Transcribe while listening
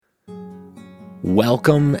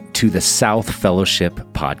Welcome to the South Fellowship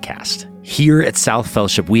podcast. Here at South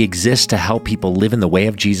Fellowship, we exist to help people live in the way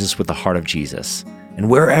of Jesus with the heart of Jesus. And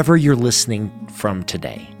wherever you're listening from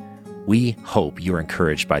today, we hope you're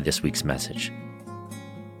encouraged by this week's message.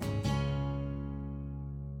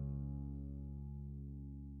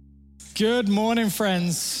 Good morning,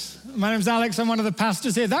 friends. My name's Alex. I'm one of the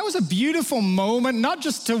pastors here. That was a beautiful moment, not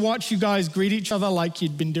just to watch you guys greet each other like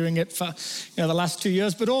you'd been doing it for the last 2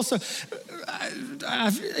 years, but also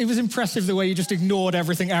it was impressive the way you just ignored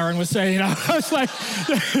everything Aaron was saying. I was like,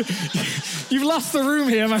 you've lost the room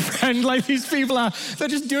here, my friend. Like these people they're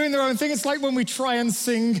just doing their own thing. It's like when we try and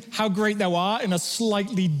sing How Great Thou Art in a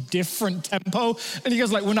slightly different tempo. And you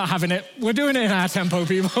guys are like, we're not having it. We're doing it in our tempo,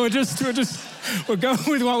 people. We're going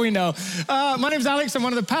with what we know. My name's Alex. I'm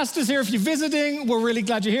one of the pastors here. If you're visiting, we're really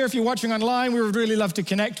glad you're here. If you're watching online, we would really love to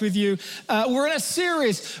connect with you. We're in a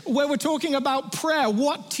series where we're talking about prayer,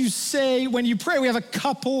 what to say when you pray. We have a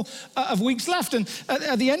couple of weeks left. And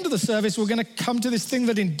at the end of the service, we're going to come to this thing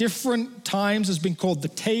that in different times has been called the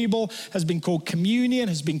table, has been called communion,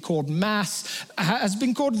 has been called mass, has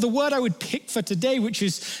been called the word I would pick for today, which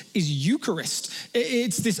is Eucharist.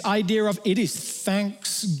 It's this idea of it is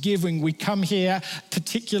thanksgiving. We come here,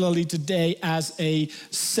 particularly today, as a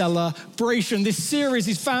celebration. This series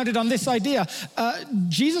is founded on this idea.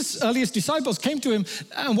 Jesus' earliest disciples came to him,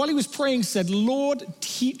 and while he was praying, said, Lord,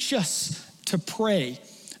 teach us to pray.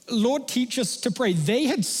 Lord, teach us to pray. They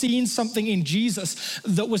had seen something in Jesus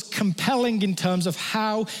that was compelling in terms of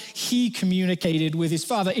how he communicated with his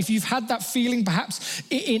Father. If you've had that feeling, perhaps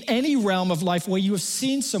in any realm of life where you have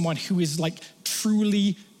seen someone who is like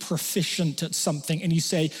truly proficient at something, and you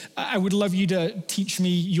say, I would love you to teach me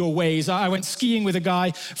your ways. I went skiing with a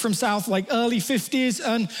guy from South, like early 50s,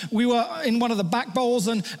 and we were in one of the back bowls,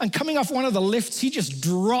 and coming off one of the lifts, he just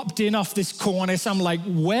dropped in off this cornice. I'm like,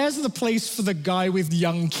 where's the place for the guy with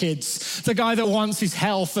young kids? The guy that wants his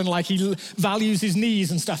health and like he values his knees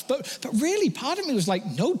and stuff. But really, part of me was like,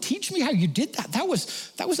 no, teach me how you did that. That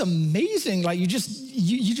was amazing. Like you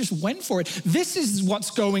just went for it. This is what's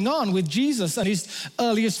going on with Jesus and his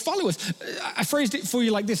earliest followers. I phrased it for you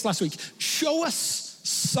like this last week. Show us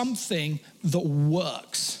something that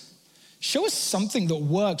works. Show us something that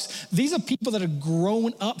works. These are people that have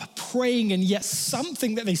grown up praying, and yet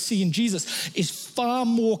something that they see in Jesus is far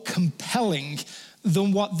more compelling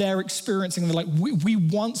than what they're experiencing. They're like, we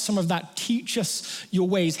want some of that. Teach us your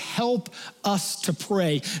ways. Help us to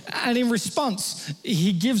pray. And in response,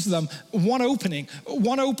 he gives them one opening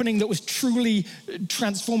that was truly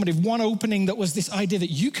transformative, one opening that was this idea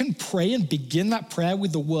that you can pray and begin that prayer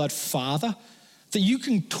with the word Father, that you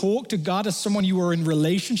can talk to God as someone you are in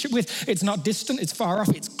relationship with. It's not distant, it's far off,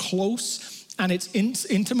 it's close, and it's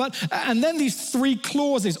intimate. And then these three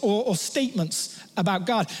clauses or statements about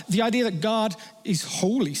God. The idea that God is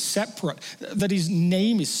holy, separate, that his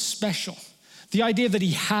name is special. The idea that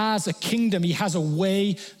he has a kingdom, he has a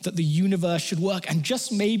way that the universe should work. And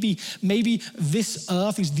just maybe this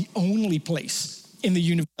earth is the only place in the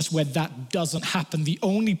universe where that doesn't happen, the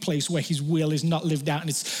only place where his will is not lived out. And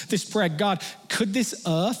it's this prayer, God, could this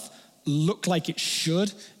earth look like it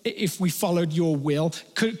should if we followed your will?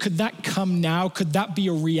 Could that come now? Could that be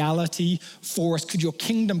a reality for us? Could your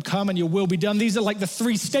kingdom come and your will be done? These are like the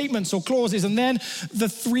three statements or clauses. And then the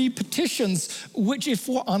three petitions, which if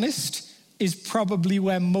we're honest, is probably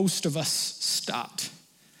where most of us start.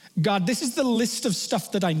 God, this is the list of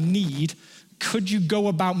stuff that I need. Could you go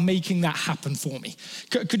about making that happen for me?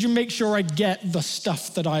 Could you make sure I get the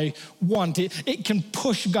stuff that I want? It can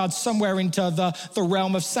push God somewhere into the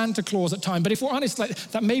realm of Santa Claus at times. But if we're honest, like,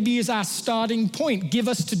 that maybe is our starting point. Give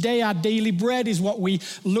us today our daily bread is what we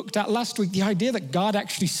looked at last week. The idea that God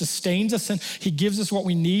actually sustains us and he gives us what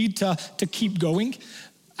we need to keep going.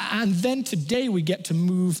 And then today we get to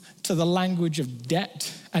move to the language of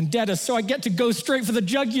debt and debtors. So I get to go straight for the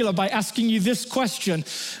jugular by asking you this question.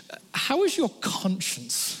 How is your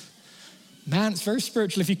conscience? Man, it's very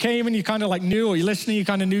spiritual. If you came and you kind of like knew, or you're listening, you're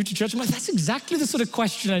kind of new to church, I'm like, that's exactly the sort of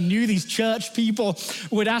question I knew these church people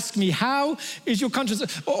would ask me. How is your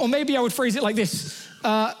conscience? Or maybe I would phrase it like this.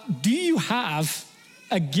 Do you have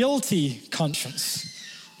a guilty conscience?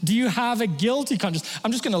 Do you have a guilty conscience?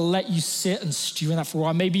 I'm just going to let you sit and stew in that for a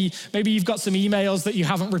while. Maybe you've got some emails that you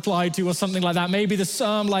haven't replied to or something like that. Maybe there's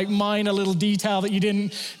some like minor little detail that you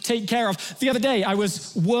didn't take care of. The other day, I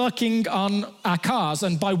was working on our cars.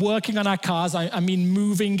 And by working on our cars, I mean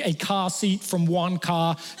moving a car seat from one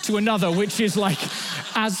car to another, which is like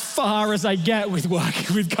as far as I get with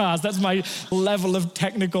working with cars. That's my level of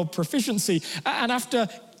technical proficiency. And after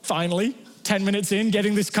finally 10 minutes in,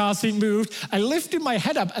 getting this car seat moved, I lifted my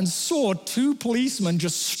head up and saw 2 policemen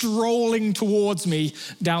just strolling towards me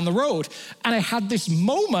down the road. And I had this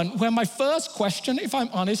moment where my first question, if I'm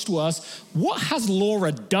honest, was, what has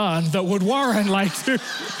Laura done that would warrant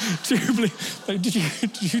did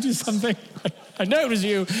you do something? I know it was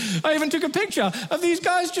you. I even took a picture of these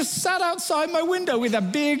guys just sat outside my window with a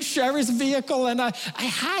big sheriff's vehicle, and I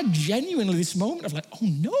had genuinely this moment of like, oh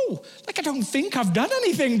no, like I don't think I've done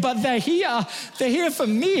anything, but they're here for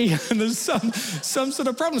me, and there's some sort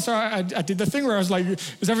of problem. So I did the thing where I was like,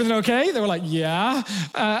 is everything okay? They were like, yeah.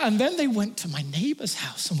 And then they went to my neighbor's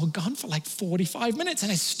house and were gone for like 45 minutes,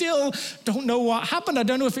 and I still don't know what happened. I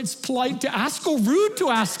don't know if it's polite to ask or rude to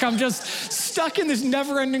ask. I'm just stuck in this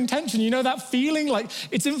never-ending tension. You know that feeling like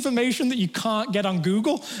it's information that you can't get on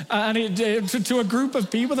Google, and to a group of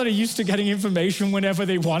people that are used to getting information whenever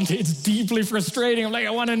they want it, it's deeply frustrating. I'm like,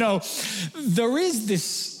 I want to know. There is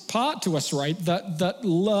this part to us, right, that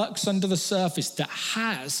lurks under the surface that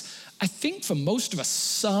has, I think for most of us,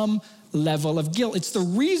 some level of guilt. It's the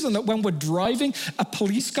reason that when we're driving, a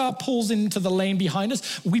police car pulls into the lane behind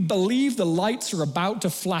us, we believe the lights are about to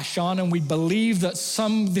flash on, and we believe that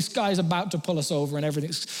this guy is about to pull us over and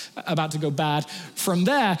everything's about to go bad. From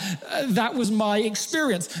there, that was my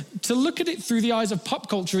experience. To look at it through the eyes of pop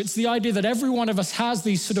culture, it's the idea that every one of us has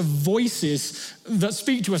these sort of voices that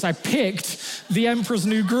speak to us. I picked The Emperor's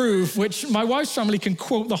New Groove, which my wife's family can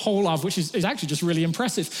quote the whole of, which is actually just really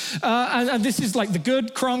impressive. And this is like the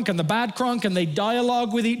good Kronk and the bad Kronk, and they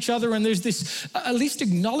dialogue with each other, and there's this at least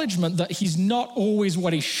acknowledgement that he's not always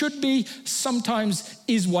what he should be, sometimes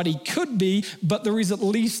is what he could be, but there is at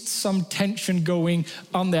least some tension going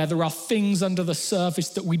on there. There are things under the surface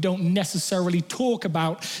that we don't necessarily talk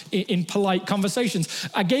about in polite conversations.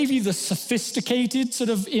 I gave you the sophisticated sort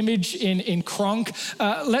of image in Kronk.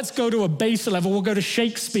 Let's go to a baser level. We'll go to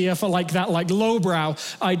Shakespeare for like that, like lowbrow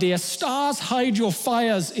idea. Stars, hide your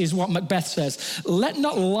fires is what Macbeth says. Let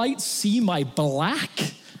not light see my black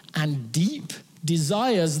and deep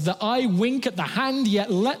desires. The eye wink at the hand, yet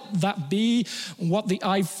let that be what the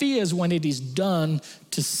eye fears when it is done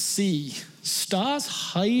to see. Stars,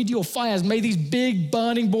 hide your fires. May these big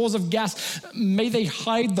burning balls of gas, may they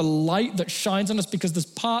hide the light that shines on us, because there's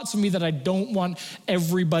parts of me that I don't want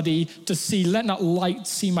everybody to see. Let not light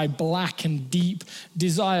see my black and deep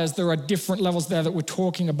desires. There are different levels there that we're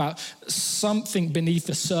talking about. Something beneath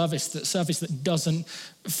the surface that doesn't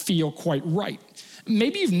feel quite right.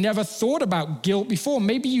 Maybe you've never thought about guilt before.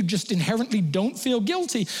 Maybe you just inherently don't feel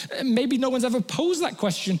guilty. Maybe no one's ever posed that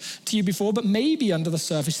question to you before, but maybe under the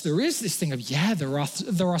surface there is this thing of, yeah, there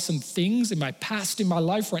are some things in my past, in my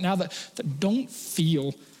life right now that don't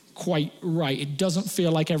feel quite right. It doesn't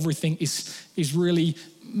feel like everything is really,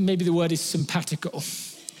 maybe the word is simpatico.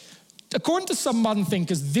 According to some modern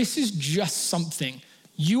thinkers, this is just something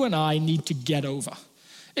you and I need to get over.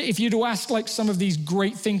 If you were to ask like some of these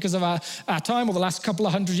great thinkers of our time or the last couple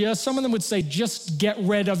of hundred years, some of them would say, just get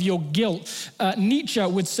rid of your guilt. Nietzsche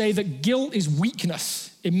would say that guilt is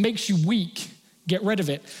weakness. It makes you weak. Get rid of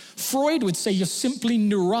it. Freud would say you're simply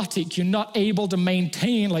neurotic. You're not able to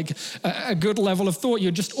maintain like a good level of thought.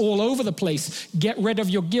 You're just all over the place. Get rid of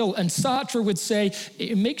your guilt. And Sartre would say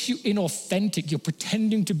it makes you inauthentic. You're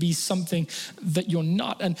pretending to be something that you're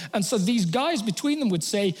not. And so these guys between them would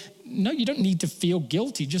say, no, you don't need to feel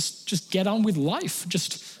guilty. Just get on with life.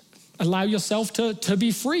 Just allow yourself to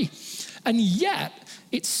be free. And yet,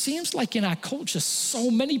 it seems like in our culture,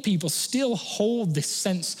 so many people still hold this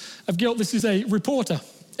sense of guilt. This is a reporter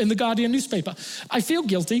in the Guardian newspaper. I feel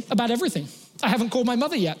guilty about everything. I haven't called my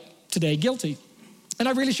mother yet today, guilty. And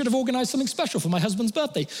I really should have organized something special for my husband's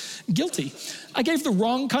birthday. Guilty. I gave the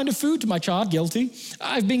wrong kind of food to my child. Guilty.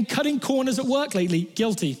 I've been cutting corners at work lately.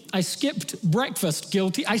 Guilty. I skipped breakfast.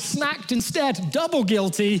 Guilty. I snacked instead. Double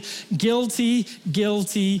guilty. Guilty,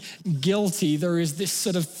 guilty, guilty. There is this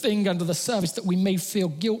sort of thing under the surface that we may feel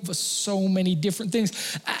guilt for so many different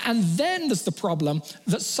things. And then there's the problem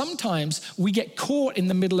that sometimes we get caught in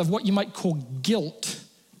the middle of what you might call guilt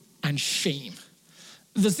and shame.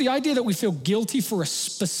 There's the idea that we feel guilty for a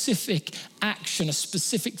specific action, a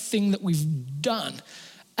specific thing that we've done.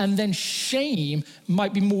 And then shame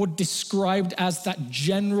might be more described as that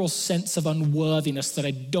general sense of unworthiness, that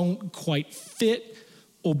I don't quite fit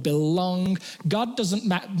or belong. God doesn't,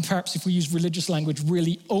 perhaps if we use religious language,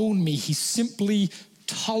 really own me. He simply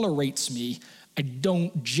tolerates me. I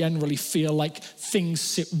don't generally feel like things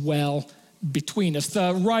sit well between us.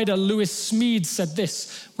 The writer Lewis Smedes said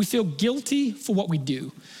this: we feel guilty for what we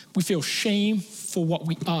do. We feel shame for what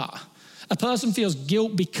we are. A person feels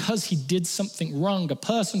guilt because he did something wrong. A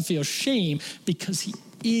person feels shame because he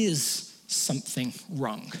is something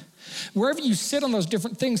wrong. Wherever you sit on those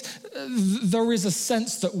different things, there is a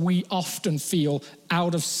sense that we often feel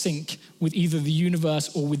out of sync with either the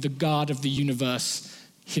universe or with the God of the universe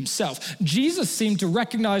himself. Jesus seemed to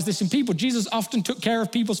recognize this in people. Jesus often took care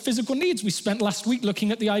of people's physical needs. We spent last week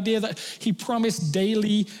looking at the idea that he promised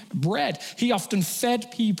daily bread. He often fed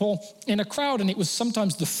people in a crowd, and it was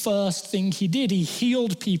sometimes the first thing he did. He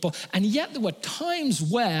healed people, and yet there were times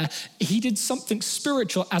where he did something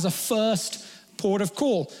spiritual as a first port of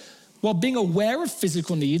call. While being aware of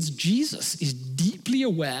physical needs, Jesus is deeply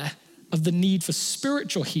aware of the need for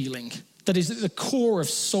spiritual healing that is at the core of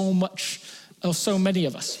so many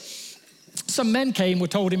of us. Some men came, we're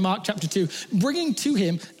told in Mark chapter 2, bringing to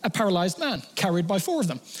him a paralyzed man, carried by 4 of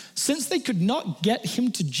them. Since they could not get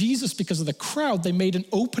him to Jesus because of the crowd, they made an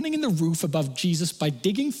opening in the roof above Jesus by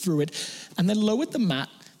digging through it, and then lowered the mat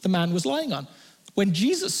the man was lying on. When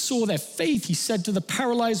Jesus saw their faith, he said to the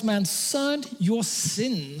paralyzed man, "Son, your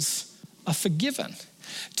sins are forgiven."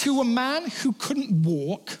 To a man who couldn't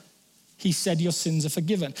walk, he said, "Your sins are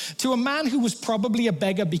forgiven." To a man who was probably a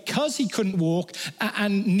beggar because he couldn't walk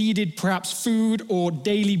and needed perhaps food or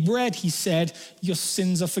daily bread, he said, "Your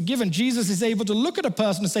sins are forgiven." Jesus is able to look at a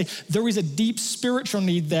person and say, there is a deep spiritual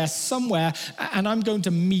need there somewhere, and I'm going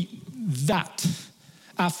to meet that.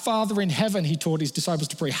 Our Father in heaven, he taught his disciples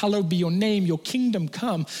to pray, "Hallowed be your name, your kingdom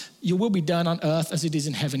come, your will be done on earth as it is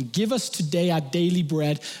in heaven. Give us today our daily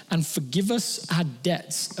bread, and forgive us our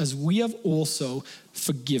debts as we have also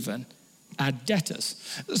forgiven our debtors."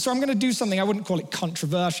 So I'm going to do something, I wouldn't call it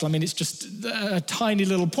controversial. I mean, it's just a tiny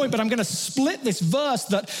little point, but I'm going to split this verse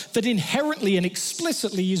that inherently and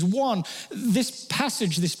explicitly is one. This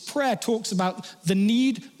passage, this prayer talks about the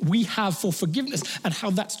need we have for forgiveness and how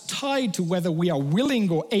that's tied to whether we are willing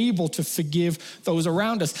or able to forgive those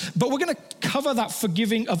around us. But we're going to cover that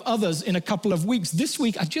forgiving of others in a couple of weeks. This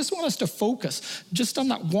week, I just want us to focus just on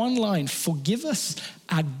that one line, forgive us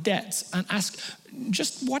our debts, and ask,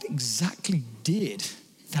 just what exactly did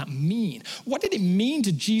that mean? What did it mean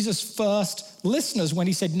to Jesus' first listeners when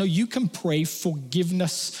he said, no, you can pray for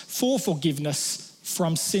forgiveness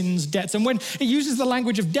from sins, debts? And when it uses the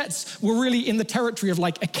language of debts, we're really in the territory of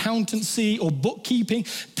like accountancy or bookkeeping.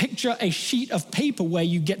 Picture a sheet of paper where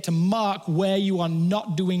you get to mark where you are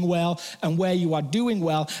not doing well and where you are doing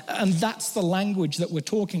well. And that's the language that we're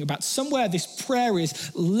talking about. Somewhere this prayer is,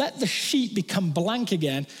 let the sheet become blank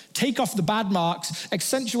again, take off the bad marks,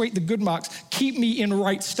 accentuate the good marks, keep me in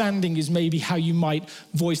right standing is maybe how you might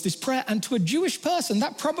voice this prayer. And to a Jewish person,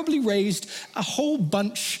 that probably raised a whole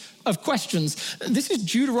bunch of questions. This is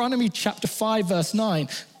Deuteronomy chapter 5, verse 9.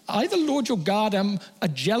 "I, the Lord your God, am a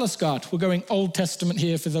jealous God." We're going Old Testament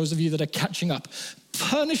here for those of you that are catching up.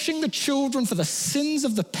 "Punishing the children for the sins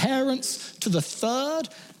of the parents to the 3rd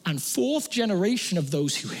and 4th generation of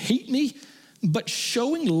those who hate me, but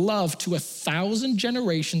showing love to 1,000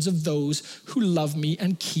 generations of those who love me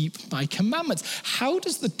and keep my commandments." How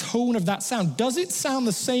does the tone of that sound? Does it sound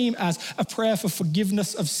the same as a prayer for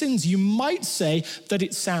forgiveness of sins? You might say that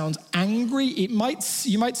it sounds angry. You might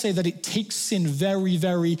say that it takes sin very,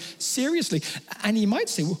 very seriously. And you might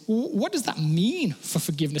say, what does that mean for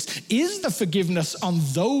forgiveness? Is the forgiveness on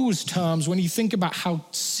those terms when you think about how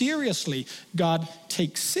seriously God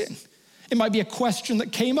takes sin? It might be a question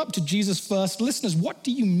that came up to Jesus' first listeners. What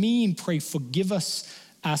do you mean, pray, forgive us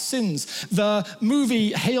our sins? The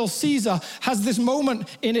movie Hail Caesar has this moment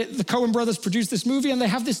in it. The Coen brothers produced this movie, and they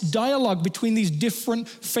have this dialogue between these different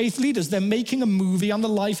faith leaders. They're making a movie on the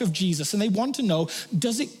life of Jesus, and they want to know,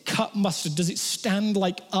 does it cut mustard? Does it stand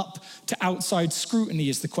like up to outside scrutiny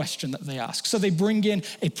is the question that they ask. So they bring in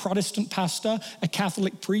a Protestant pastor, a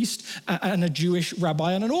Catholic priest, and a Jewish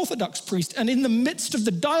rabbi, and an Orthodox priest. And in the midst of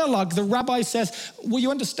the dialogue, the rabbi says, well,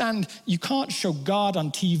 you understand, you can't show God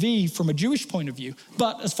on TV from a Jewish point of view,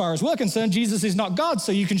 but as far as we're concerned, Jesus is not God,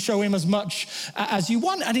 so you can show him as much as you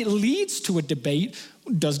want. And it leads to a debate,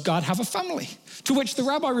 does God have a family? To which the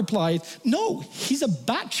rabbi replied, no, he's a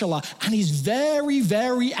bachelor, and he's very,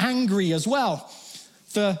 very angry as well.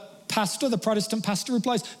 The Protestant pastor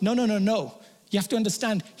replies, no. You have to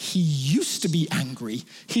understand, he used to be angry.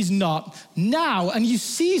 He's not now. And you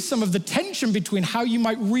see some of the tension between how you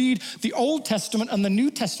might read the Old Testament and the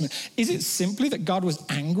New Testament. Is it simply that God was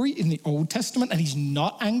angry in the Old Testament and he's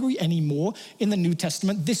not angry anymore in the New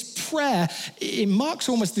Testament? This prayer, it marks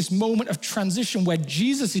almost this moment of transition where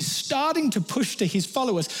Jesus is starting to push to his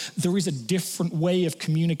followers. There is a different way of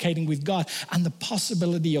communicating with God, and the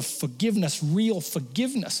possibility of forgiveness, real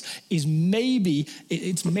forgiveness, is maybe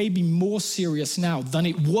more serious now than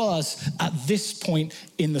it was at this point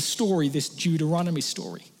in the story, this Deuteronomy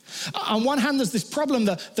story. On one hand, there's this problem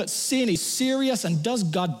that sin is serious, and does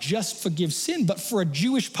God just forgive sin? But for a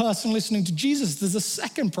Jewish person listening to Jesus, there's a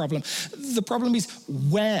second problem. The problem is,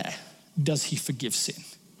 where does he forgive sin?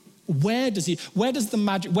 Where does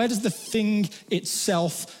the thing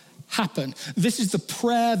itself happen? This is the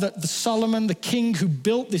prayer that Solomon, the king who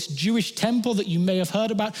built this Jewish temple that you may have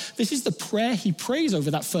heard about, this is the prayer he prays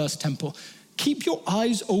over that first temple. Keep your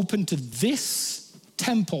eyes open to this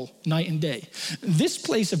temple night and day. This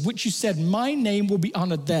place of which you said, my name will be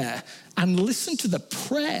honored there. And listen to the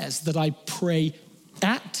prayers that I pray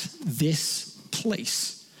at this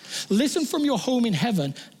place. Listen from your home in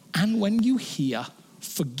heaven, and when you hear,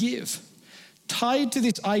 forgive. Tied to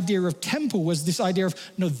this idea of temple was this idea of,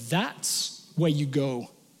 no, that's where you go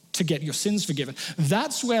to get your sins forgiven.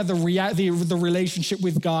 That's where the relationship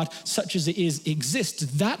with God, such as it is, exists.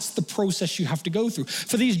 That's the process you have to go through.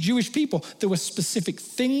 For these Jewish people, there were specific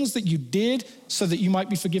things that you did so that you might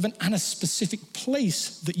be forgiven, and a specific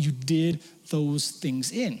place that you did those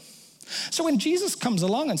things in. So when Jesus comes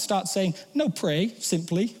along and starts saying, no, pray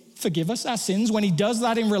simply, forgive us our sins, when he does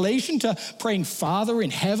that in relation to praying Father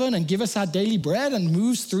in heaven and give us our daily bread and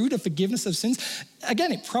moves through to forgiveness of sins,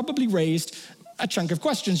 again, it probably raised a chunk of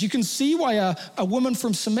questions. You can see why a woman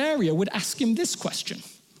from Samaria would ask him this question.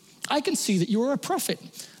 I can see that you are a prophet.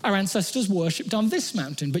 Our ancestors worshipped on this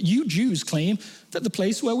mountain, but you Jews claim that the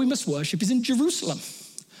place where we must worship is in Jerusalem.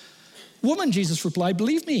 Woman, Jesus replied,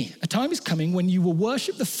 believe me, a time is coming when you will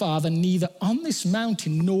worship the Father neither on this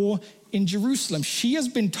mountain nor in Jerusalem. She has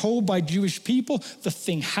been told by Jewish people the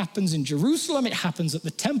thing happens in Jerusalem, it happens at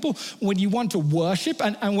the temple. When you want to worship,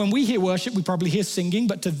 and when we hear worship, we probably hear singing,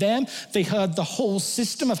 but to them, they heard the whole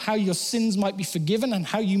system of how your sins might be forgiven and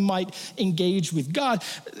how you might engage with God.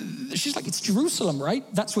 She's like, it's Jerusalem, right?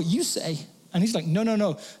 That's what you say. And he's like,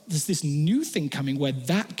 no. There's this new thing coming where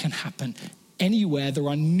that can happen anywhere. There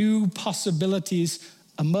are new possibilities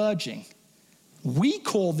emerging. We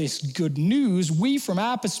call this good news. We, from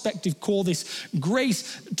our perspective, call this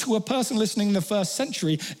grace. To a person listening in the first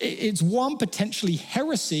century, it's one, potentially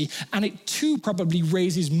heresy, and it too probably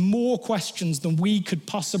raises more questions than we could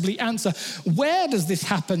possibly answer. Where does this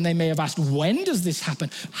happen? They may have asked. When does this happen?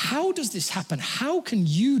 How does this happen? How can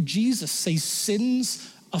you, Jesus, say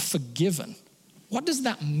sins are forgiven? What does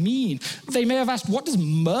that mean? They may have asked, what does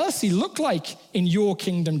mercy look like in your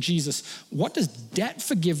kingdom, Jesus? What does debt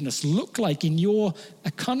forgiveness look like in your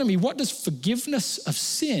economy? What does forgiveness of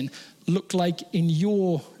sin look like in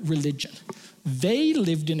your religion? They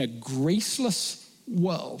lived in a graceless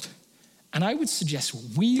world, and I would suggest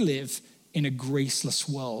we live in a graceless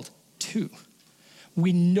world too.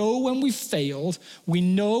 We know when we've failed. We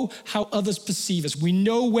know how others perceive us. We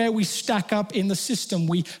know where we stack up in the system.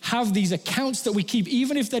 We have these accounts that we keep,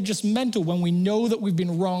 even if they're just mental, when we know that we've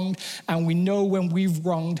been wronged, and we know when we've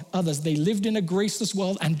wronged others. They lived in a graceless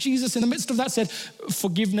world, and Jesus, in the midst of that, said,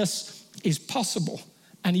 forgiveness is possible.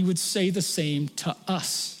 And he would say the same to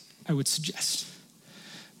us, I would suggest.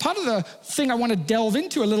 Part of the thing I want to delve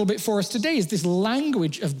into a little bit for us today is this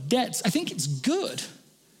language of debts. I think it's good,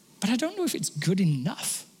 but I don't know if it's good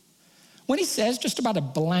enough. When he says just about a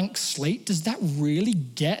blank slate, does that really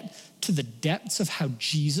get to the depths of how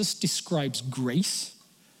Jesus describes grace?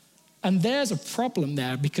 And there's a problem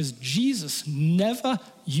there, because Jesus never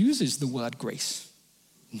uses the word grace.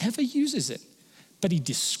 Never uses it, but he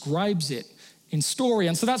describes it in story.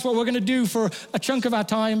 And so that's what we're going to do for a chunk of our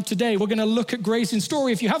time today. We're going to look at grace in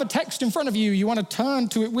story. If you have a text in front of you, you want to turn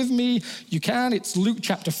to it with me, you can. It's Luke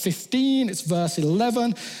chapter 15, it's verse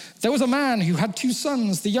 11. There was a man who had 2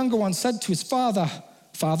 sons. The younger one said to his father,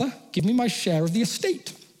 Father, give me my share of the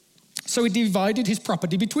estate. So he divided his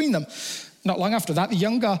property between them. Not long after that, the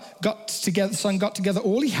younger son got together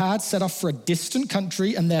all he had, set off for a distant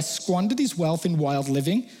country, and there squandered his wealth in wild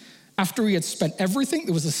living. After he had spent everything,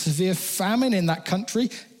 there was a severe famine in that country,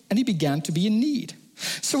 and he began to be in need.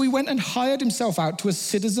 So he went and hired himself out to a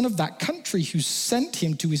citizen of that country, who sent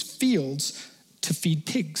him to his fields to feed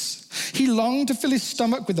pigs. He longed to fill his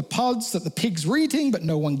stomach with the pods that the pigs were eating, but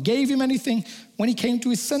no one gave him anything. When he came to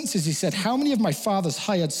his senses, he said, how many of my father's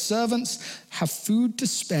hired servants have food to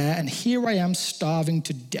spare, and here I am starving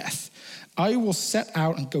to death? I will set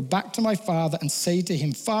out and go back to my father and say to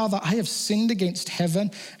him, Father, I have sinned against heaven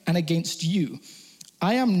and against you.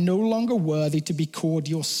 I am no longer worthy to be called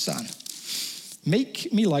your son.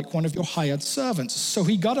 Make me like one of your hired servants. So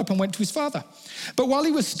he got up and went to his father. But while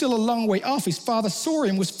he was still a long way off, his father saw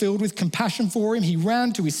him, was filled with compassion for him. He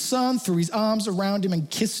ran to his son, threw his arms around him, and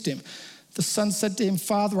kissed him. The son said to him,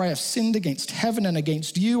 Father, I have sinned against heaven and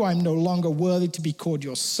against you. I am no longer worthy to be called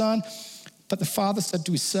your son. But the father said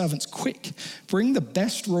to his servants, quick, bring the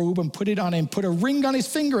best robe and put it on him. Put a ring on his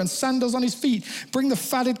finger and sandals on his feet. Bring the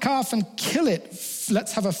fatted calf and kill it.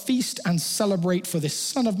 Let's have a feast and celebrate, for this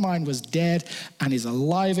son of mine was dead and is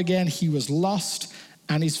alive again. He was lost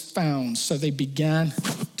and is found. So they began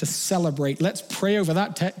to celebrate. Let's pray over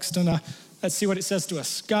that text and let's see what it says to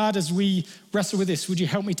us. God, as we wrestle with this, would you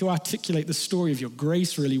help me to articulate the story of your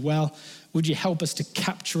grace really well? Would you help us to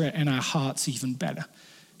capture it in our hearts even better?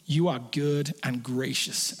 You are good and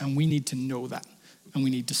gracious, and we need to know that, and we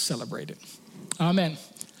need to celebrate it. Amen.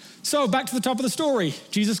 So back to the top of the story.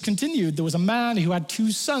 Jesus continued. There was a man who had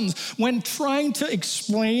 2 sons. When trying to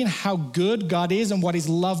explain how good God is and what his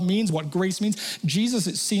love means, what grace means, Jesus,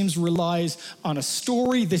 it seems, relies on a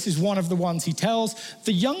story. This is one of the ones he tells.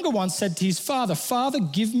 The younger one said to his father, Father,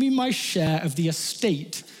 give me my share of the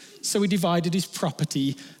estate. So he divided his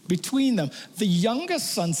property between them. The younger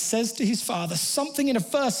son says to his father something in a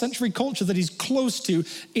first century culture that he's close to.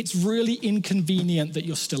 It's really inconvenient that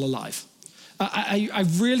you're still alive. I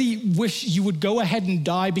really wish you would go ahead and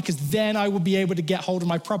die, because then I would be able to get hold of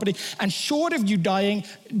my property. And short of you dying,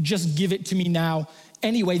 just give it to me now.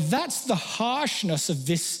 Anyway, that's the harshness of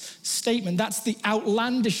this statement. That's the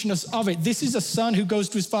outlandishness of it. This is a son who goes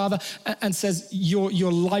to his father and says,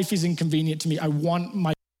 your life is inconvenient to me. I want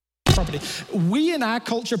my property. We in our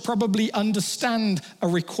culture probably understand a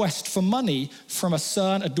request for money from a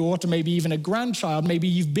son, a daughter, maybe even a grandchild. Maybe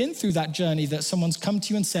you've been through that journey that someone's come to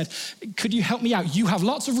you and said, could you help me out? You have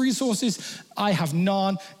lots of resources. I have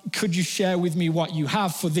none. Could you share with me what you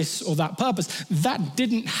have for this or that purpose? That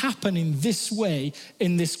didn't happen in this way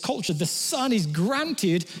in this culture. The son is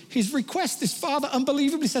granted his request. This father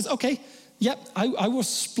unbelievably says, okay, yep, I will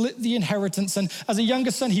split the inheritance. And as a younger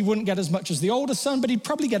son, he wouldn't get as much as the older son, but he'd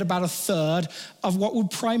probably get about 1/3 of what would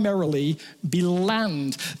primarily be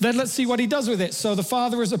land. Then let's see what he does with it. So the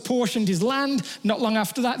father has apportioned his land. Not long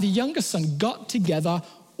after that, the younger son got together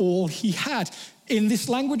all he had. In this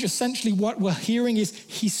language, essentially what we're hearing is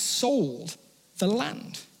he sold the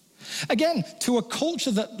land. Again, to a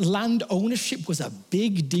culture that land ownership was a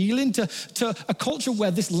big deal, to a culture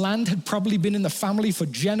where this land had probably been in the family for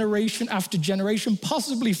generation after generation,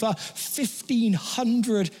 possibly for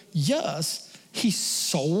 1,500 years, he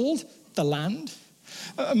sold the land.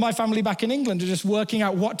 My family back in England are just working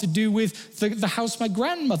out what to do with the house my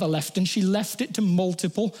grandmother left, and she left it to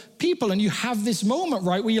multiple people. And you have this moment,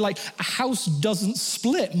 right, where you're like, a house doesn't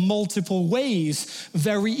split multiple ways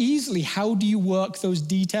very easily. How do you work those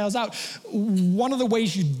details out? One of the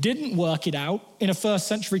ways you didn't work it out in a first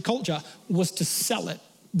century culture was to sell it,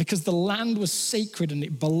 because the land was sacred and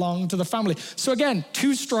it belonged to the family. So again,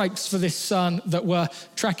 2 strikes for this son that we're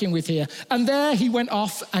tracking with here. And there he went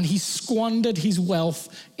off and he squandered his wealth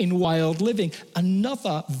in wild living.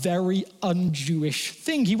 Another very un-Jewish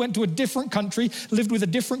thing. He went to a different country, lived with a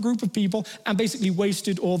different group of people, and basically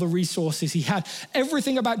wasted all the resources he had.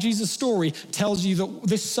 Everything about Jesus' story tells you that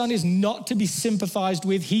this son is not to be sympathized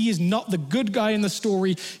with. He is not the good guy in the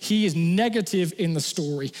story. He is negative in the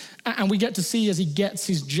story. And we get to see as he gets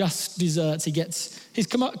his just deserts, he gets his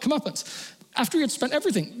comeuppance. After he had spent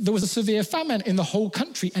everything, there was a severe famine in the whole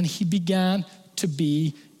country, and he began to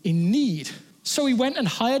be in need. So he went and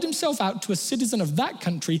hired himself out to a citizen of that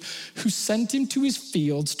country, who sent him to his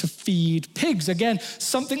fields to feed pigs. Again,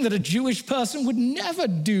 something that a Jewish person would never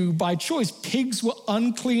do by choice. Pigs were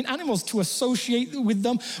unclean animals. To associate with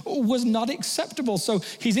them was not acceptable. So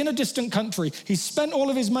he's in a distant country. He's spent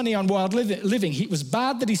all of his money on wild living. It was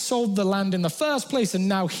bad that he sold the land in the first place, and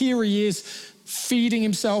now here he is, feeding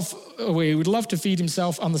himself. He would love to feed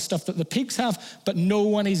himself on the stuff that the pigs have, but no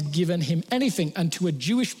one is given him anything. And to a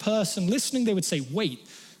Jewish person listening, they would say, wait,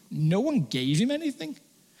 no one gave him anything?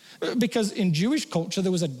 Because in Jewish culture,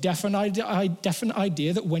 there was a definite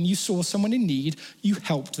idea that when you saw someone in need, you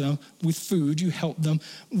helped them with food, you helped them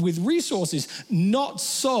with resources. Not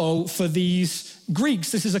so for these Greeks.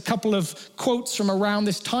 This is a couple of quotes from around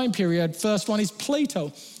this time period. First one is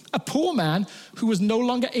Plato. A poor man who was no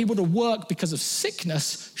longer able to work because of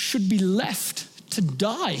sickness should be left to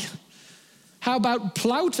die. How about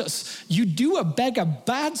Plautus? You do a beggar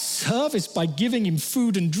bad service by giving him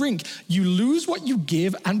food and drink. You lose what you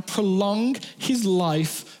give and prolong his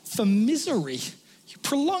life for misery. You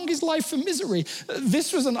prolong his life for misery.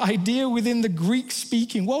 This was an idea within the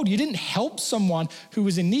Greek-speaking world. You didn't help someone who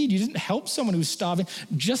was in need. You didn't help someone who was starving.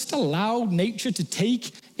 Just allow nature to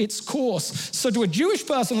take its course. So to a Jewish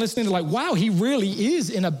person listening, they're like, wow, he really is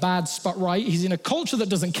in a bad spot, right? He's in a culture that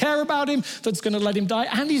doesn't care about him, that's going to let him die,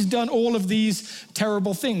 and he's done all of these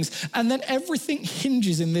terrible things. And then everything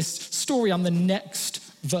hinges in this story on the next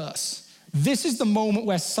verse. This is the moment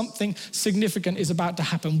where something significant is about to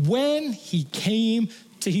happen. When he came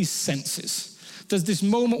to his senses. There's this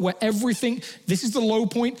moment where this is the low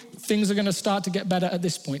point, things are going to start to get better at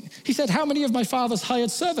this point. He said, how many of my father's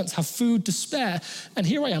hired servants have food to spare? And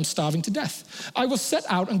here I am starving to death. I will set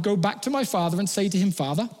out and go back to my father and say to him,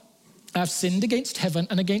 Father, I have sinned against heaven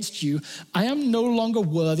and against you. I am no longer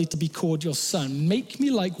worthy to be called your son. Make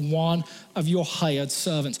me like one of your hired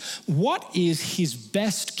servants. What is his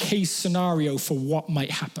best case scenario for what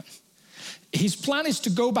might happen? His plan is to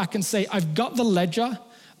go back and say, I've got the ledger.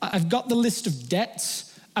 I've got the list of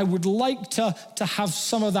debts. I would like to have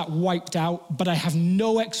some of that wiped out, but I have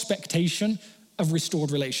no expectation of restored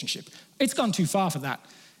relationship. It's gone too far for that.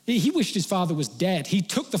 He wished his father was dead. He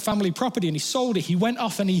took the family property and he sold it. He went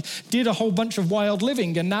off and he did a whole bunch of wild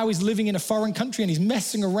living, and now he's living in a foreign country and he's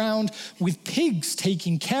messing around with pigs,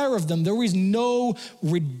 taking care of them. There is no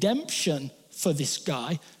redemption for this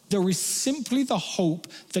guy. There is simply the hope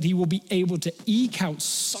that he will be able to eke out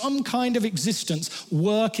some kind of existence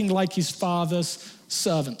working like his father's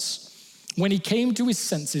servants. When he came to his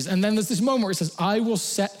senses, and then there's this moment where it says, I will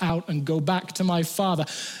set out and go back to my father.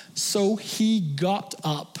 So he got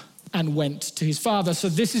up and went to his father. So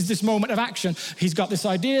this is this moment of action. He's got this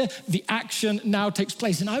idea, the action now takes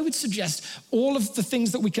place. And I would suggest all of the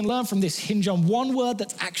things that we can learn from this hinge on one word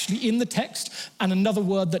that's actually in the text and another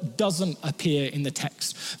word that doesn't appear in the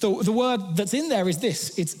text. The word that's in there is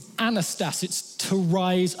this, it's anastas, it's to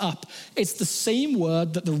rise up. It's the same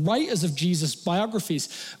word that the writers of Jesus'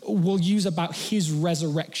 biographies will use about his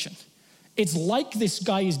resurrection. It's like this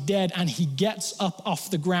guy is dead and he gets up off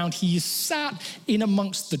the ground. He is sat in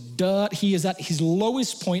amongst the dirt. He is at his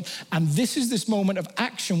lowest point. And this is this moment of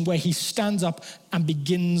action where he stands up and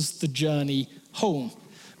begins the journey home.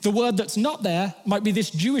 The word that's not there might be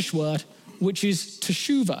this Jewish word, which is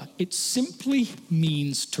teshuvah. It simply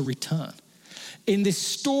means to return. In this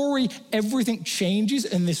story, everything changes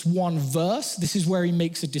in this one verse. This is where he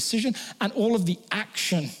makes a decision, and all of the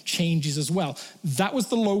action changes as well. That was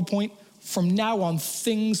the low point. From now on,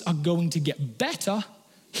 things are going to get better.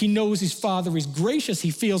 He knows his father is gracious.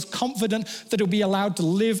 He feels confident that he'll be allowed to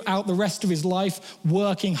live out the rest of his life,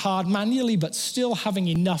 working hard manually, but still having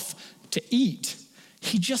enough to eat.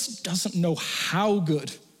 He just doesn't know how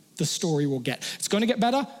good the story will get. It's going to get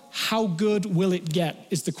better. How good will it get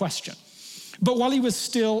is the question. But while he was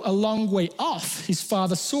still a long way off, his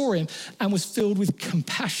father saw him and was filled with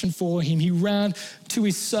compassion for him. He ran to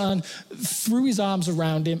his son, threw his arms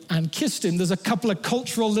around him and kissed him. There's a couple of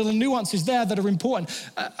cultural little nuances there that are important.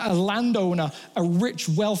 A landowner, a rich,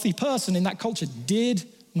 wealthy person in that culture did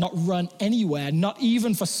not run anywhere, not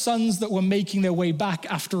even for sons that were making their way back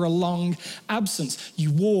after a long absence.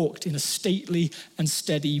 You walked in a stately and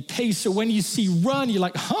steady pace. So when you see run, you're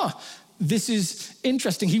like, this is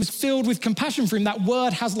interesting. He was filled with compassion for him. That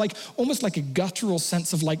word has almost like a guttural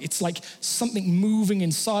sense of it's like something moving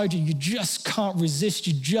inside you. You just can't resist.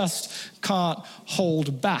 You just can't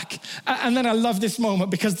hold back. And then I love this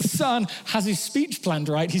moment because the son has his speech planned,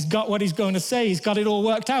 right? He's got what he's going to say. He's got it all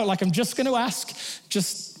worked out. I'm just going to ask,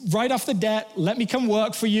 just write off the debt. Let me come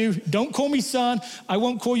work for you. Don't call me son. I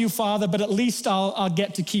won't call you father, but at least I'll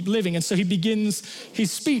get to keep living. And so he begins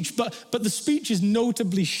his speech. But the speech is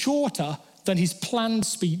notably shorter than his planned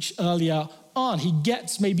speech earlier on. He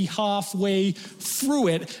gets maybe halfway through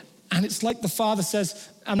it, and it's like the father says,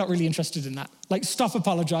 I'm not really interested in that. Stop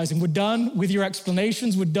apologizing. We're done with your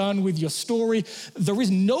explanations. We're done with your story. There is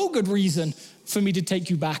no good reason for me to take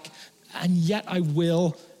you back, and yet I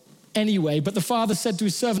will anyway. But the father said to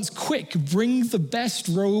his servants, quick, bring the best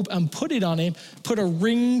robe and put it on him. Put a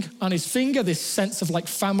ring on his finger, this sense of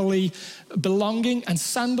family belonging, and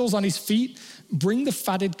sandals on his feet. Bring the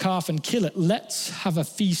fatted calf and kill it. Let's have a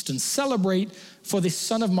feast and celebrate. For this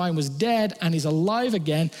son of mine was dead and is alive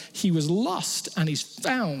again. He was lost and is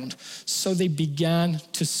found. So they began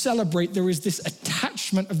to celebrate. There is this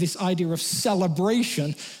attachment of this idea of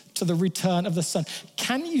celebration to the return of the son.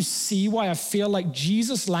 Can you see why I feel like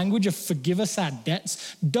Jesus' language of forgive us our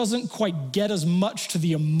debts doesn't quite get as much to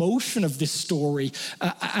the emotion of this story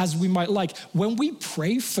as we might like? When we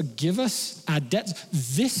pray, forgive us our debts,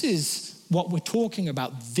 this is what we're talking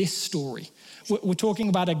about, this story. We're talking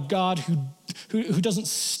about a God who doesn't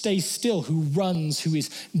stay still, who runs, who is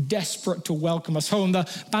desperate to welcome us home. The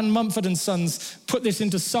band Mumford & Sons put this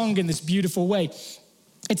into song in this beautiful way.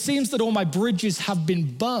 It seems that all my bridges have been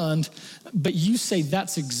burned, but you say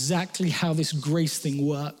that's exactly how this grace thing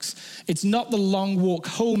works. It's not the long walk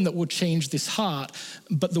home that will change this heart,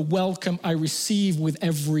 but the welcome I receive with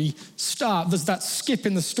every start. There's that skip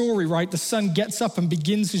in the story, right? The son gets up and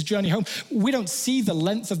begins his journey home. We don't see the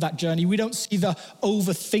length of that journey. We don't see the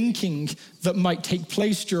overthinking that might take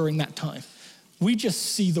place during that time. We just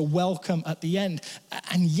see the welcome at the end.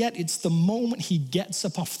 And yet it's the moment he gets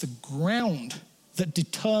up off the ground that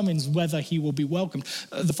determines whether he will be welcomed.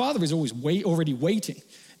 The father is always already waiting.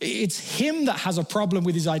 It's him that has a problem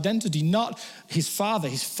with his identity, not his father.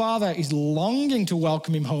 His father is longing to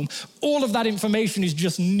welcome him home. All of that information is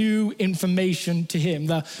just new information to him.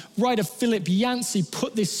 The writer Philip Yancey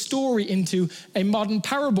put this story into a modern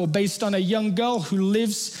parable based on a young girl who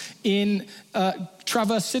lives in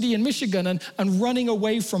Traverse City in Michigan and running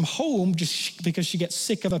away from home just because she gets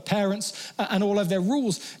sick of her parents and all of their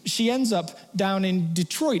rules. She ends up down in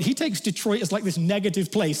Detroit. He takes Detroit as like this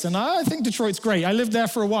negative place, and I think Detroit's great. I lived there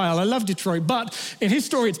for a while. I love Detroit, but in his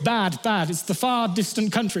story, it's bad. It's the far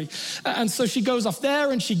distant country. And so she goes off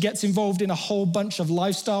there and she gets involved in a whole bunch of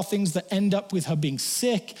lifestyle things that end up with her being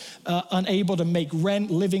sick, unable to make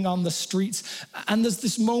rent, living on the streets. And there's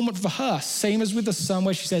this moment for her, same as with the son,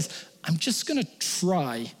 where she says, I'm just going to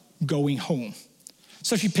try going home.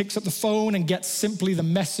 So she picks up the phone and gets simply the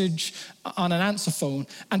message on an answer phone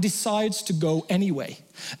and decides to go anyway.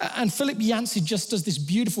 And Philip Yancey just does this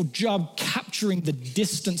beautiful job capturing the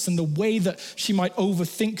distance and the way that she might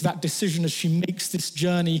overthink that decision as she makes this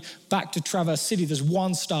journey back to Traverse City. There's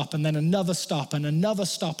one stop and then another stop and another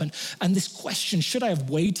stop. And this question, should I have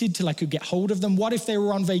waited till I could get hold of them? What if they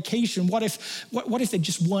were on vacation? What if they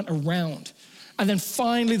just weren't around? And then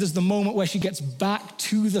finally, there's the moment where she gets back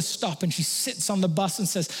to the stop and she sits on the bus and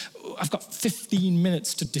says, I've got 15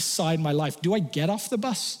 minutes to decide my life. Do I get off the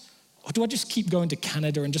bus? Or do I just keep going to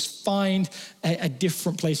Canada and just find a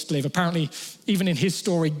different place to live? Apparently, even in his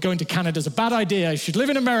story, going to Canada is a bad idea. You should live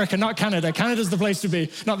in America, not Canada. Canada's the place to be,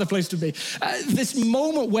 not the place to be. This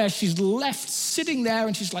moment where she's left sitting there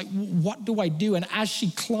and she's like, what do I do? And as she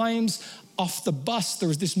climbs off the bus, there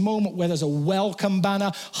is this moment where there's a welcome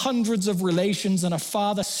banner, hundreds of relations, and a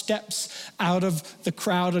father steps out of the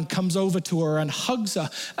crowd and comes over to her and hugs her.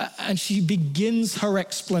 And she begins her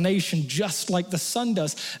explanation just like the son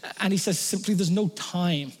does. And he says simply, there's no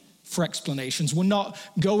time for explanations. We're not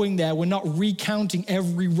going there. We're not recounting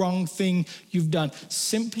every wrong thing you've done.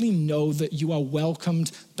 Simply know that you are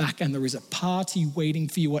welcomed back and there is a party waiting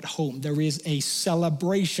for you at home. There is a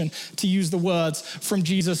celebration, to use the words from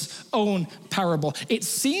Jesus' own parable. It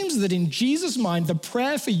seems that in Jesus' mind, the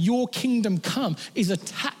prayer for your kingdom come is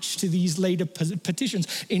attached to these later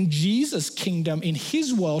petitions. In Jesus' kingdom, in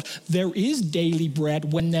his world, there is daily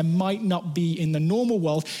bread when there might not be in the normal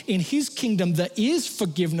world. In his kingdom, there is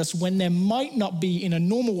forgiveness when there might not be in a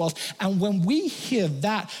normal world. And when we hear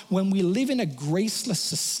that, when we live in a graceless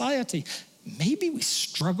society, maybe we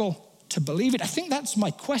struggle to believe it. I think that's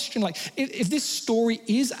my question. Like, if this story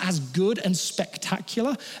is as good and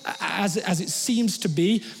spectacular as it seems to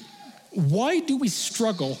be, why do we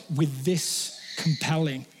struggle with this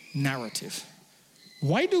compelling narrative?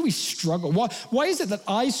 Why do we struggle? Why is it that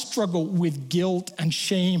I struggle with guilt and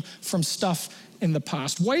shame from stuff in the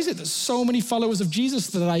past? Why is it that so many followers of Jesus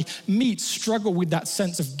that I meet struggle with that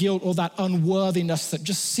sense of guilt or that unworthiness that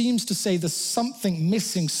just seems to say there's something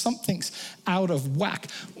missing, something's out of whack?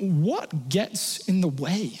 What gets in the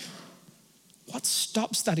way? What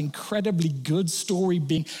stops that incredibly good story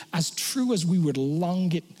being as true as we would long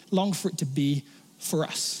for it to be for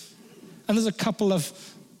us? And there's a couple of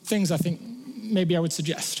things I think maybe I would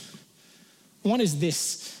suggest. One is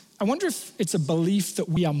this. I wonder if it's a belief that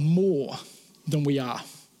we are more than we are.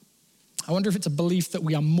 I wonder if it's a belief that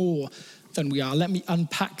we are more than we are. Let me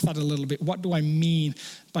unpack that a little bit. What do I mean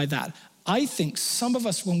by that? I think some of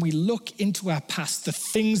us, when we look into our past, the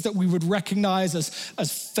things that we would recognize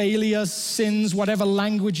as failures, sins, whatever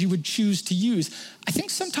language you would choose to use, I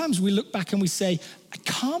think sometimes we look back and we say, I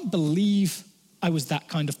can't believe I was that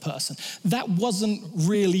kind of person. That wasn't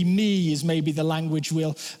really me, is maybe the language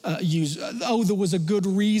we'll use. Oh, there was a good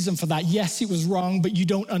reason for that. Yes, it was wrong, but you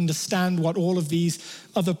don't understand what all of these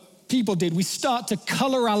other people did. We start to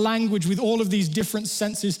color our language with all of these different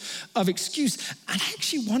senses of excuse. And I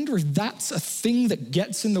actually wonder if that's a thing that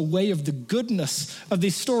gets in the way of the goodness of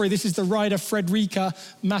this story. This is the writer Frederica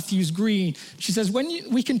Matthews Green. She says, when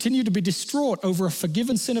we continue to be distraught over a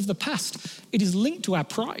forgiven sin of the past, it is linked to our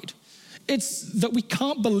pride. It's that we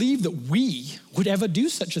can't believe that we would ever do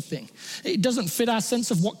such a thing. It doesn't fit our sense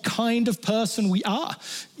of what kind of person we are.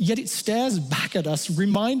 Yet it stares back at us,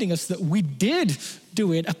 reminding us that we did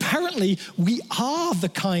do it. Apparently, we are the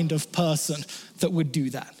kind of person that would do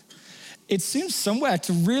that. It seems somewhere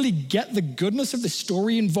to really get the goodness of the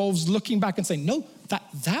story involves looking back and saying, no,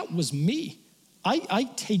 that was me. I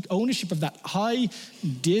take ownership of that. I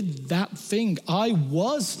did that thing. I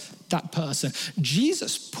was that person.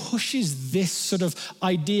 Jesus pushes this sort of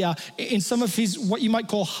idea in some of his, what you might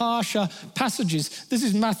call harsher passages. This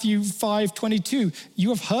is Matthew 5:22. You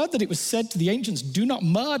have heard that it was said to the ancients, do not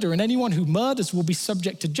murder, and anyone who murders will be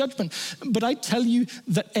subject to judgment. But I tell you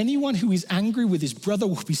that anyone who is angry with his brother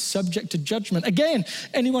will be subject to judgment. Again,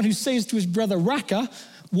 anyone who says to his brother, Raka,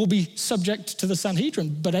 will be subject to the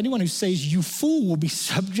Sanhedrin, but anyone who says you fool will be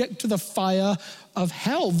subject to the fire of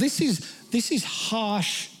hell. This is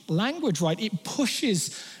harsh language, right? It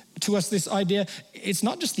pushes to us this idea. It's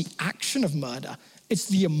not just the action of murder, it's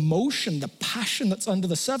the emotion, the passion that's under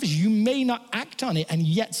the surface. You may not act on it, and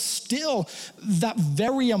yet still that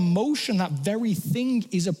very emotion, that very thing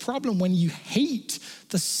is a problem. When you hate,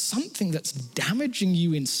 there's something that's damaging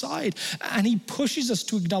you inside. And he pushes us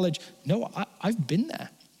to acknowledge, no, I've been there.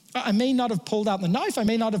 I may not have pulled out the knife, I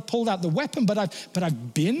may not have pulled out the weapon, but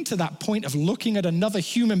I've been to that point of looking at another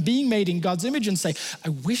human being made in God's image and say, I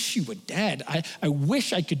wish you were dead. I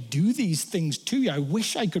wish I could do these things to you. I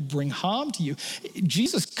wish I could bring harm to you.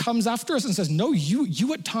 Jesus comes after us and says, no,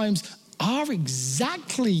 you at times are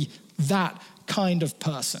exactly that kind of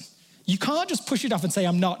person. You can't just push it off and say,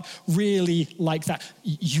 I'm not really like that.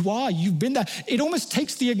 You are, you've been there. It almost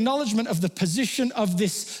takes the acknowledgement of the position of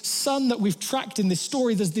this son that we've tracked in this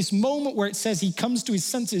story. There's this moment where it says he comes to his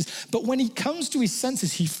senses, but when he comes to his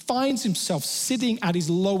senses, he finds himself sitting at his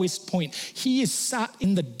lowest point. He is sat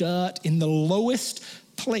in the dirt, in the lowest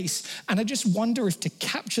place. And I just wonder if to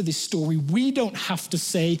capture this story, we don't have to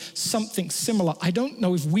say something similar. I don't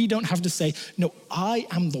know if we don't have to say, no, I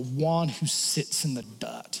am the one who sits in the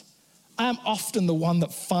dirt. I am often the one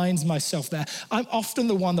that finds myself there. I'm often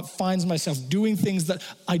the one that finds myself doing things that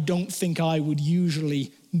I don't think I would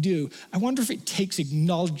usually do. I wonder if it takes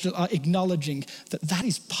acknowledging that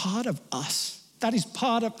is part of us. That is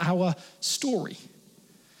part of our story.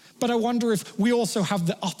 But I wonder if we also have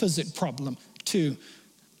the opposite problem too.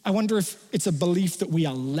 I wonder if it's a belief that we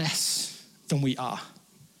are less than we are.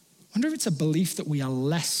 I wonder if it's a belief that we are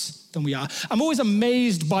less than we are. I'm always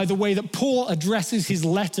amazed by the way that Paul addresses his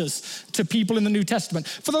letters to people in the New Testament.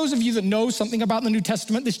 For those of you that know something about the New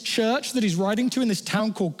Testament, this church that he's writing to in this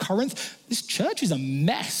town called Corinth, this church is a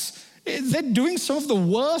mess. They're doing some of the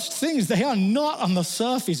worst things. They are not on the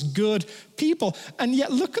surface good people. And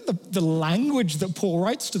yet look at the language that Paul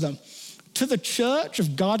writes to them. To the church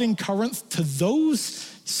of God in Corinth, to those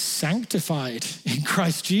sanctified in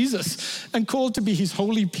Christ Jesus and called to be his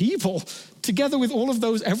holy people, together with all of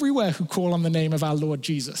those everywhere who call on the name of our Lord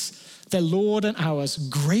Jesus, their Lord and ours.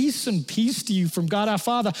 Grace and peace to you from God our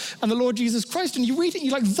Father and the Lord Jesus Christ. And you read it and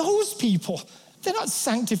you're like, those people, they're not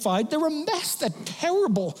sanctified. They're a mess. They're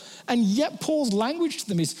terrible. And yet Paul's language to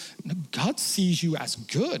them is, no, God sees you as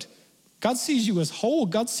good. God sees you as whole.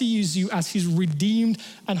 God sees you as his redeemed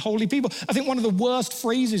and holy people. I think one of the worst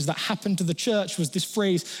phrases that happened to the church was this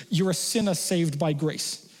phrase, you're a sinner saved by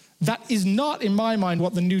grace. That is not, in my mind,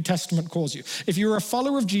 what the New Testament calls you. If you're a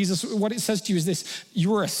follower of Jesus, what it says to you is this,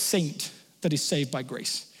 you are a saint that is saved by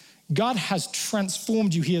grace. God has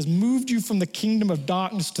transformed you. He has moved you from the kingdom of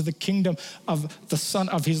darkness to the kingdom of the Son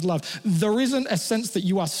of his love. There isn't a sense that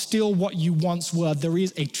you are still what you once were. There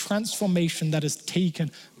is a transformation that has taken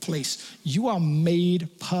place. You are made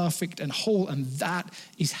perfect and whole, and that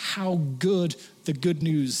is how good the good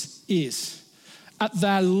news is. At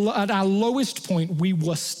our lowest point, we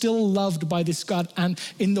were still loved by this God. And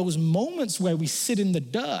in those moments where we sit in the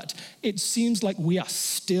dirt, it seems like we are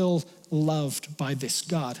still loved by this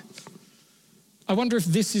God. I wonder if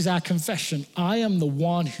this is our confession. I am the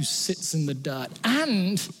one who sits in the dirt,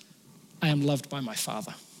 and I am loved by my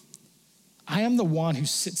Father. I am the one who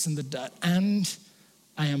sits in the dirt, and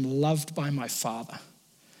I am loved by my Father.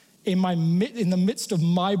 In the midst of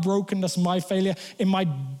my brokenness, my failure, in my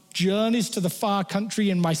journeys to the far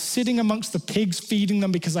country, in my sitting amongst the pigs, feeding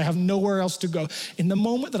them because I have nowhere else to go, in the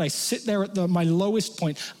moment that I sit there at my lowest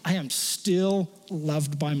point, I am still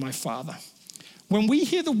loved by my Father. When we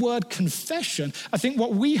hear the word confession, I think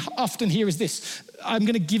what we often hear is this, I'm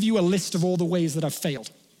going to give you a list of all the ways that I've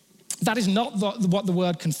failed. That is not what the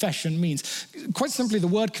word confession means. Quite simply, the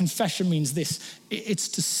word confession means this, it's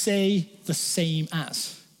to say the same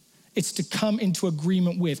as. It's to come into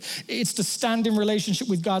agreement with. It's to stand in relationship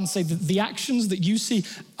with God and say that the actions that you see,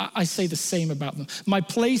 I say the same about them. My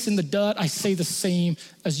place in the dirt, I say the same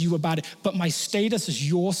as you about it. But my status as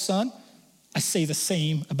your son, I say the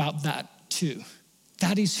same about that too.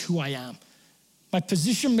 That is who I am. My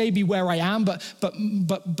position may be where I am, but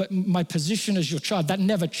my position as your child, that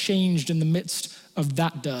never changed in the midst of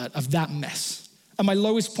that dirt, of that mess. At my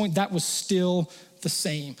lowest point, that was still the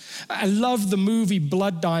same. I love the movie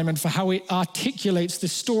Blood Diamond for how it articulates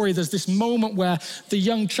this story. There's this moment where the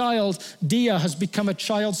young child, Dia, has become a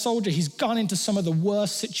child soldier. He's gone into some of the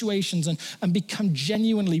worst situations and become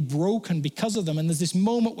genuinely broken because of them. And there's this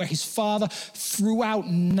moment where his father throughout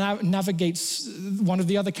navigates one of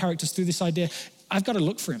the other characters through this idea, I've got to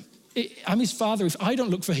look for him. I'm his father. If I don't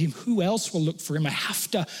look for him, who else will look for him? I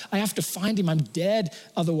have to find him. I'm dead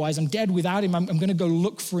otherwise. I'm dead without him. I'm going to go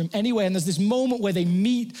look for him anyway. And there's this moment where they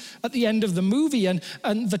meet at the end of the movie, and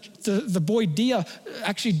the boy Dia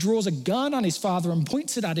actually draws a gun on his father and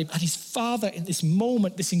points it at him. And his father, in this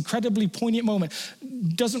moment, this incredibly poignant moment,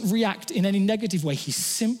 doesn't react in any negative way. He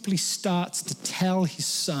simply starts to tell his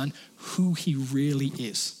son who he really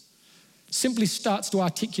is. Simply starts to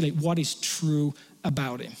articulate what is true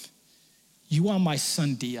about him. You are my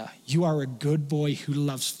son, Dia. You are a good boy who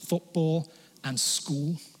loves football and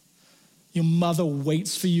school. Your mother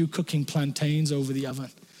waits for you cooking plantains over the oven.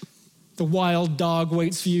 The wild dog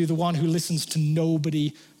waits for you, the one who listens to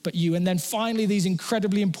nobody but you. And then finally, these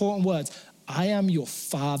incredibly important words. I am your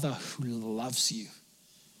father who loves you.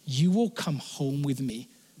 You will come home with me.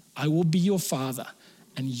 I will be your father,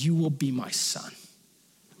 and you will be my son.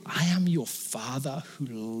 I am your father who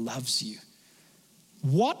loves you.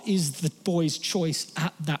 What is the boy's choice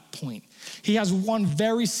at that point? He has one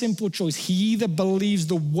very simple choice. He either believes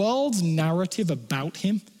the world's narrative about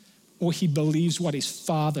him, or he believes what his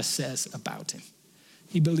father says about him.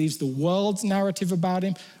 He believes the world's narrative about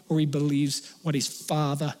him, or he believes what his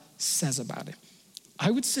father says about him. I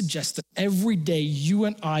would suggest that every day you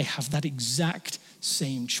and I have that exact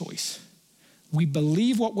same choice. We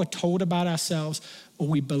believe what we're told about ourselves, or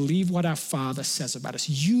we believe what our Father says about us.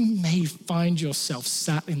 You may find yourself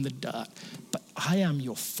sat in the dirt, but I am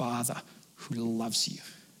your Father who loves you.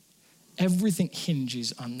 Everything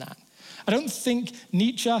hinges on that. I don't think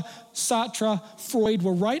Nietzsche, Sartre, Freud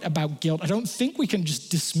were right about guilt. I don't think we can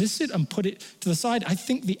just dismiss it and put it to the side. I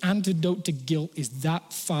think the antidote to guilt is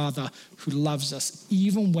that Father who loves us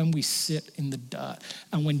even when we sit in the dirt.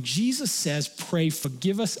 And when Jesus says, pray,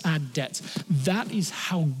 forgive us our debts, that is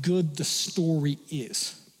how good the story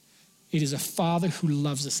is. It is a Father who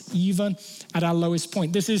loves us even at our lowest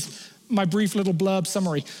point. This is my brief little blurb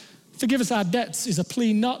summary. Forgive us our debts is a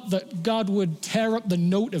plea not that God would tear up the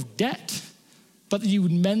note of debt, but that you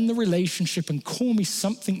would mend the relationship and call me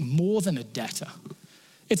something more than a debtor.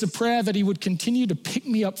 It's a prayer that he would continue to pick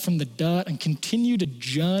me up from the dirt and continue to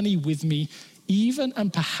journey with me, even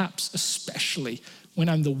and perhaps especially when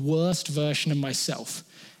I'm the worst version of myself.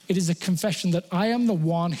 It is a confession that I am the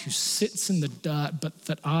one who sits in the dirt, but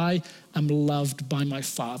that I am loved by my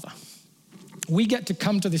Father. We get to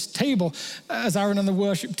come to this table as Aaron and the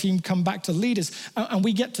worship team come back to lead us, and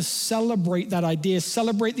we get to celebrate that idea,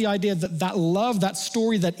 celebrate the idea that love, that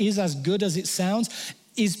story that is as good as it sounds,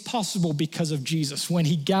 is possible because of Jesus. When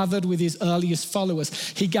he gathered with his earliest followers,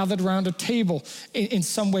 he gathered around a table in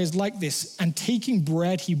some ways like this, and taking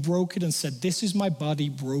bread, he broke it and said, "This is my body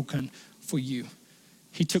broken for you."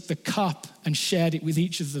 He took the cup and shared it with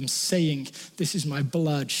each of them, saying, "This is my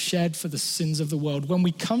blood shed for the sins of the world." When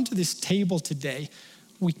we come to this table today,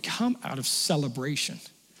 we come out of celebration.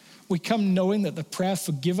 We come knowing that the prayer,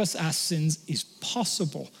 forgive us our sins, is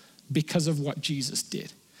possible because of what Jesus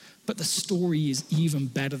did. But the story is even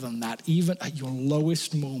better than that. Even at your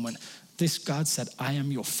lowest moment, this God said, I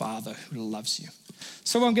am your Father who loves you.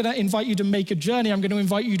 So I'm going to invite you to make a journey. I'm going to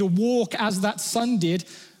invite you to walk as that son did.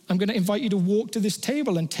 I'm going to invite you to walk to this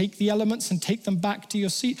table and take the elements and take them back to your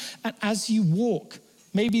seat. And as you walk,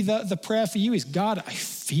 maybe the prayer for you is, God, I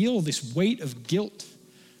feel this weight of guilt.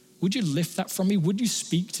 Would you lift that from me? Would you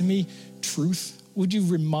speak to me truth? Would you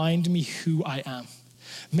remind me who I am?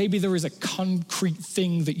 Maybe there is a concrete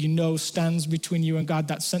thing that you know stands between you and God,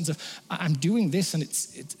 that sense of, I'm doing this and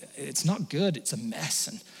it's not good, it's a mess.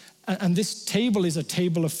 And this table is a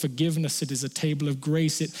table of forgiveness. It is a table of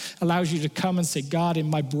grace. It allows you to come and say, God, in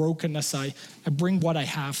my brokenness, I bring what I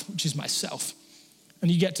have, which is myself.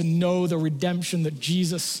 And you get to know the redemption that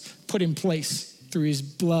Jesus put in place through his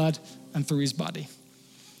blood and through his body.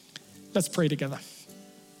 Let's pray together.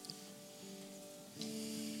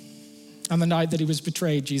 On the night that he was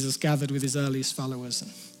betrayed, Jesus gathered with his earliest followers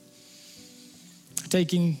and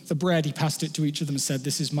Taking the bread, he passed it to each of them and said,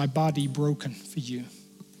 "This is my body broken for you."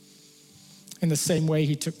 In the same way,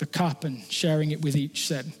 he took the cup and sharing it with each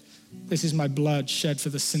said, "This is my blood shed for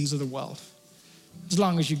the sins of the world. As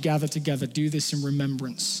long as you gather together, do this in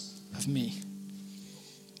remembrance of me."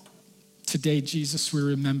 Today, Jesus, we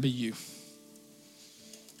remember you.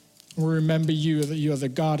 We remember you, that you are the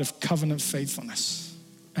God of covenant faithfulness,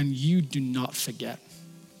 and you do not forget.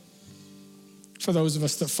 For those of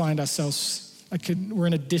us that find ourselves like we're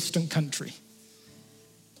in a distant country,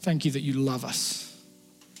 thank you that you love us.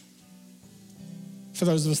 For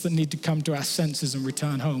those of us that need to come to our senses and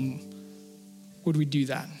return home, would we do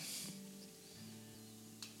that?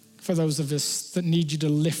 For those of us that need you to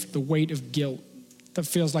lift the weight of guilt that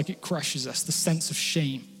feels like it crushes us, the sense of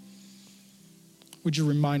shame, would you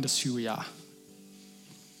remind us who we are?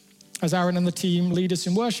 As Aaron and the team lead us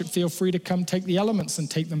in worship, feel free to come take the elements and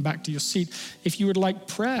take them back to your seat. If you would like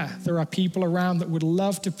prayer, there are people around that would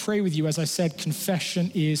love to pray with you. As I said, confession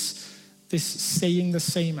is this saying the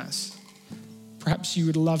same as. Perhaps you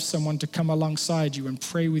would love someone to come alongside you and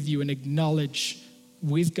pray with you and acknowledge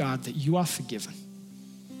with God that you are forgiven.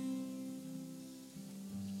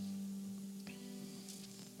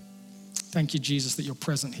 Thank you, Jesus, that you're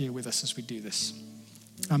present here with us as we do this.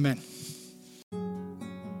 Amen.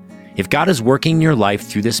 If God is working in your life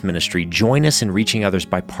through this ministry, join us in reaching others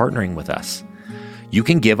by partnering with us. You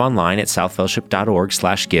can give online at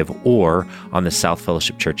southfellowship.org/give or on the South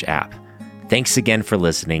Fellowship Church app. Thanks again for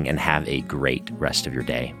listening and have a great rest of your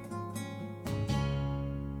day.